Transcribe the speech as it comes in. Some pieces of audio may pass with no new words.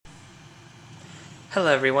Hello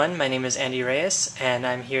everyone, my name is Andy Reyes, and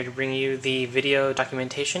I'm here to bring you the video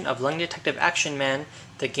documentation of Lung Detective Action Man,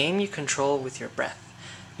 the game you control with your breath.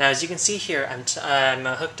 Now as you can see here, I'm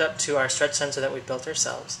hooked up to our stretch sensor that we built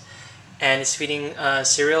ourselves, and it's feeding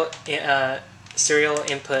serial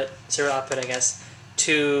output, I guess,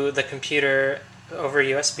 to the computer over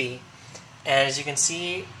USB. And as you can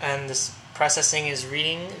see, and this processing is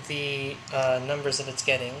reading the numbers that it's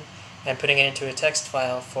getting and putting it into a text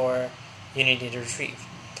file for Unity to retrieve.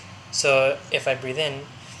 So if I breathe in,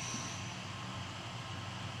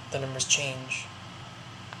 the numbers change.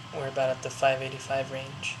 We're about at the 585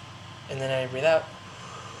 range. And then I breathe out,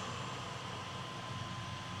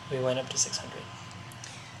 we went up to 600.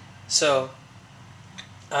 So,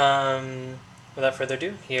 without further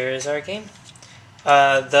ado, here is our game.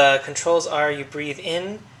 The controls are: you breathe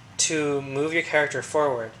in to move your character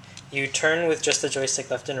forward. You turn with just the joystick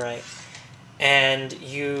left and right. And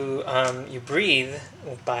you breathe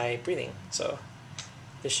by breathing. So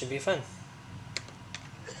this should be fun.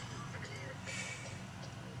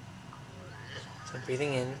 So I'm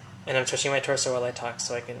breathing in, and I'm touching my torso while I talk,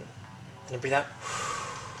 so I can. And I breathe out.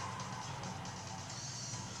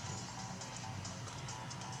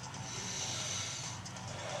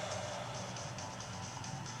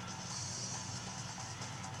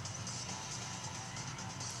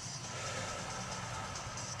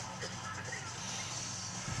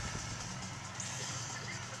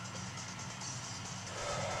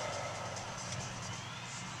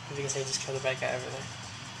 As you can see, I just killed a bad guy over there.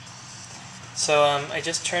 So I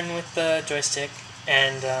just turn with the joystick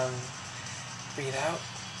and breathe out,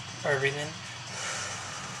 or breathe in.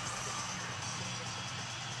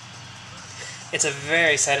 It's a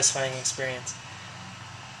very satisfying experience.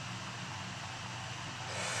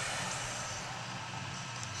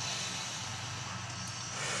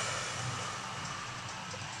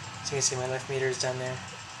 So you can see my life meter is down there.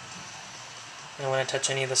 I don't want to touch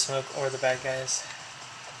any of the smoke or the bad guys.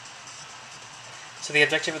 So the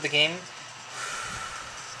objective of the game,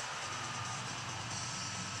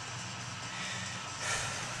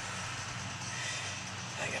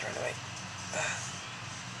 I gotta run away.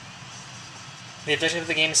 The objective of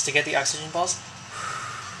the game is to get the oxygen balls.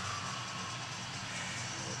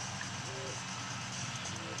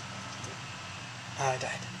 I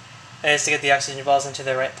died. It's to get the oxygen balls into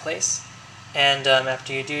the right place, and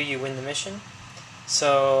after you do, you win the mission.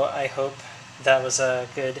 So I hope that was a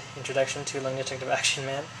good introduction to Lung Detective Action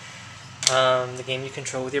Man, the game you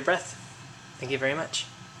control with your breath. Thank you very much.